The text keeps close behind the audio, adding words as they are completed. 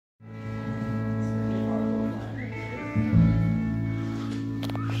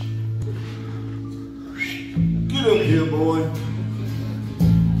Look here, boy.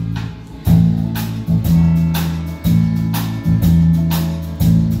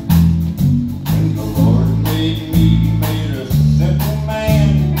 When the Lord made me, He made a simple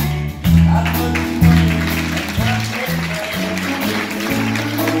man. I couldn't win and not get mad.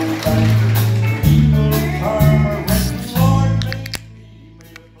 Evil farmer, when the Lord made me, He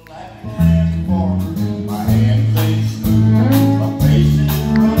made a Blackland Farmer. My hands ain't smooth, my face is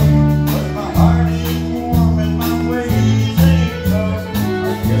rough, but my heart is warm and my ways ain't tough. I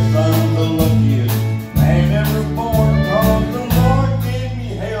guess I'm the luckiest man ever born, 'cause the Lord gave me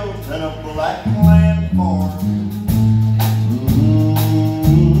health and a Blackland farm.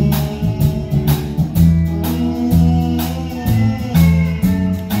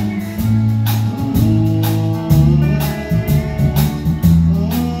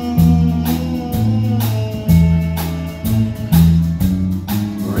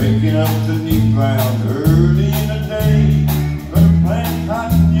 Breaking up the new ground early in the day. Gonna plant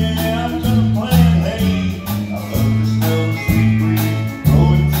cotton, yeah, I'm gonna plant hay. I love the smell of sweet breeze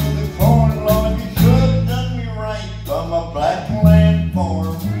blowing through the corn. Lord, you should have done me right by my Blackland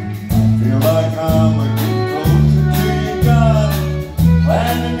farm. I feel like I'm getting closer to you, God,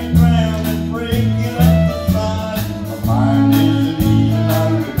 climbing the ground and breaking up the side. My mind isn't easy, I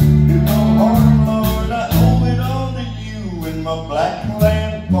could do no harm, Lord. I owe it all to you and my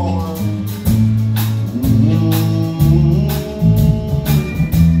Blackland farm.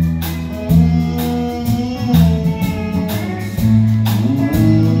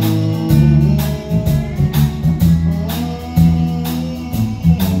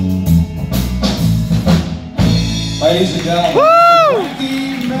 Ladies and gentlemen,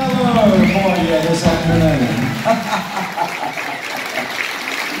 Frankie Miller for you this afternoon.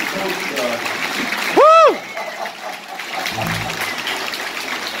 Woo!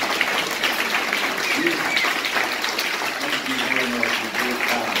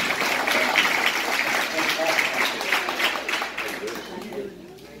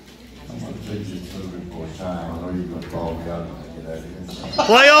 I'm going to take this a little bit more time. I know you're going to call me out when I get out of here.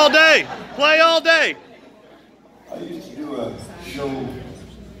 Play all day. Play all day. I used to do a show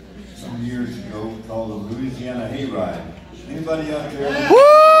some years ago called the Louisiana Hayride. Anybody out there?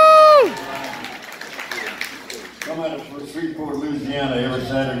 Woo! Come out of Shreveport, Louisiana every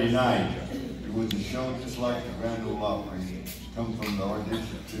Saturday night. It was a show just like the Grand Ole Opry. Come from the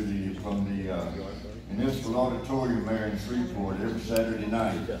audition to the municipal auditorium there in Shreveport every Saturday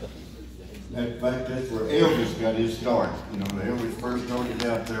night. In fact, that's where Elvis got his start. You know, Elvis first started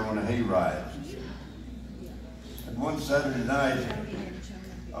out there on a hayride. And one Saturday night,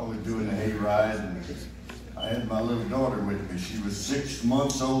 I was doing a hayride, and I had my little daughter with me. She was 6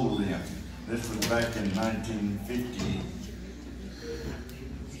 months old then. This was back in 1950,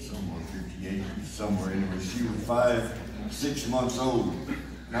 somewhere 58, somewhere anyway. She was 6 months old.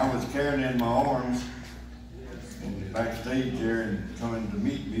 And I was carrying her in my arms and backstage there and coming to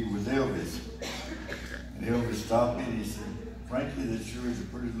meet me with Elvis. And Elvis stopped me and he said, "Frankie, that sure is a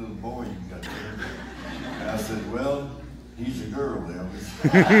pretty little boy you got there." And I said, "Well, he's a girl, Elvis."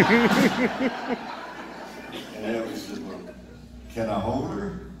 And Elvis said, "Well, can I hold her?"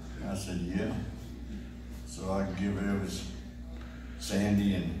 And I said, "Yeah." So I give Elvis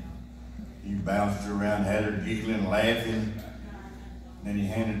Sandy, and he bounced her around, had her giggling, laughing. Then he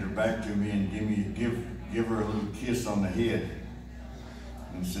handed her back to me and give her a little kiss on the head.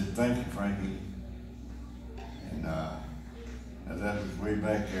 And said, "Thank you, Frankie." And that was way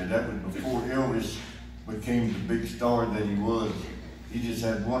back there. That was before Elvis became the big star that he was. He just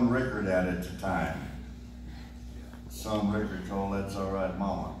had one record out at the time. Some record called "That's All Right,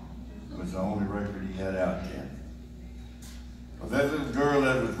 Mama." It was the only record he had out then. Well, that little girl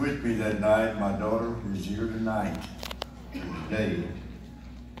that was with me that night, my daughter, is here tonight, today.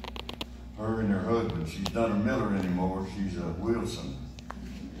 Her and her husband. She's not a Miller anymore. She's a Wilson.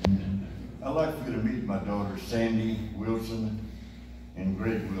 I'd like for you to meet my daughter, Sandy Wilson, and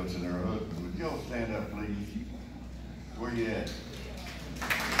Greg Wilson, her husband. Would y'all stand up, please? Where you at?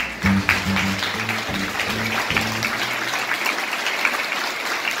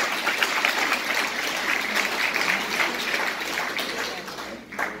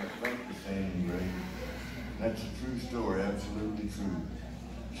 Thank you, Sandy and Greg. That's a true story, absolutely true.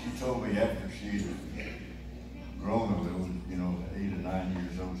 She told me after she had grown a little, you know, 8 or 9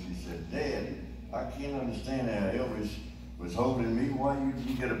 years old, she said, "Dad, I can't understand how Elvis was holding me. Why you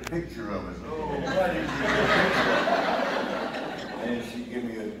didn't get a picture of us?" "Oh, why didn't you get a picture?" And she gave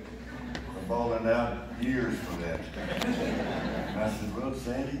me a falling out years for that. And I said, "Well,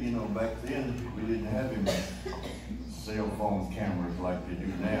 Sandy, you know, back then we didn't have any cell phone cameras like they do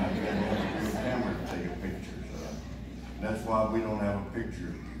now. You had to have a real camera to take a picture." So And that's why we don't have a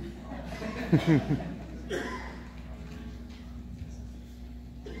picture.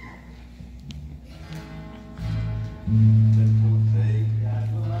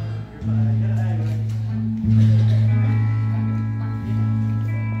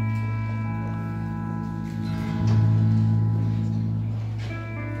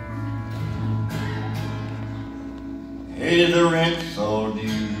 Hey, the rent's all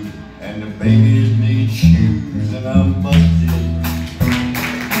due, and the babies need shoes, and I'm busted.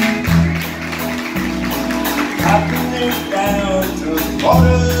 I've been down to a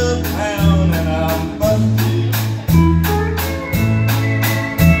quarter pound, and I'm busted.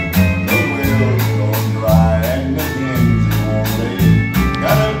 The well's gone dry, and the hens in one day.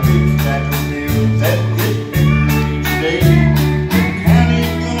 Got a big stack of bills that get bigger each day. The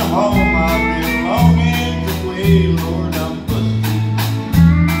county's gonna haul my belongings away, Lord, I'm busted.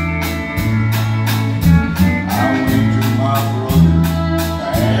 I went to my brother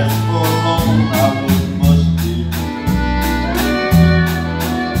to ask for a loan, I was busted.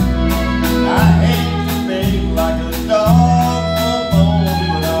 I hate to beg like a dog for a bone,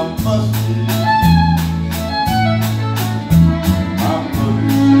 but I'm busted. My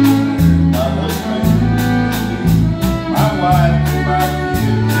brother's sitting there, not a thing to do. My wife and my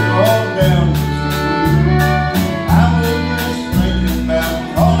kids, they're all down to school. I was just thinking about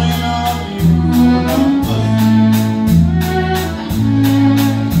calling on you, Lord, I'm busted.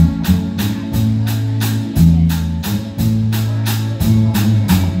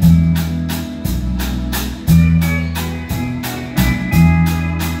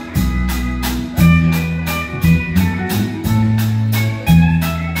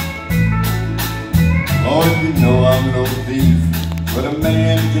 Lord, you know I'm no thief, but a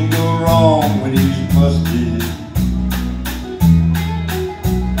man can go wrong when he's busted.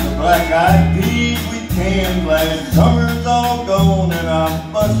 The black-eyed peas we canned last summer's all gone, and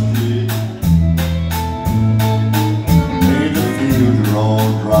I'm busted. Hey, the fields are all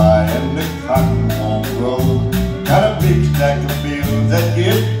dry and the cotton won't grow. Got a big stack of bills that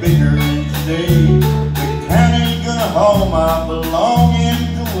get bigger each day. The county's gonna haul my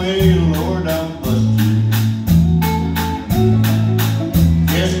belongings away, Lord, I'm busted.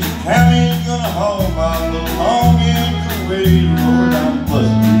 Yes, the county's gonna haul my belongings away, Lord, I'm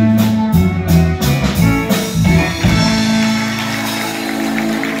busted.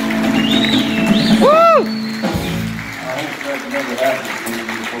 Woo! I hope that never happens to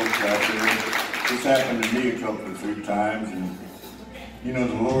you folks out there. This happened to me a couple of three times, and you know,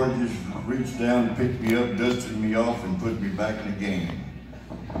 the Lord just reached down and picked me up, dusted me off, and put me back in the game.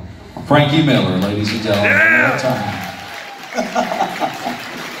 Frankie Miller, ladies and gentlemen, one more time.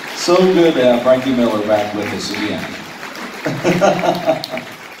 So good to have Frankie Miller back with us again.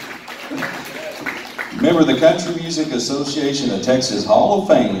 Member of the Country Music Association of Texas Hall of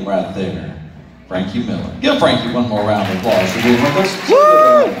Fame right there, Frankie Miller. Give Frankie one more round of applause for being with us.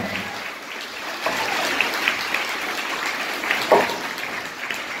 Woo!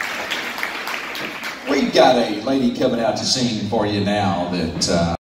 We've got a lady coming out to sing for you now that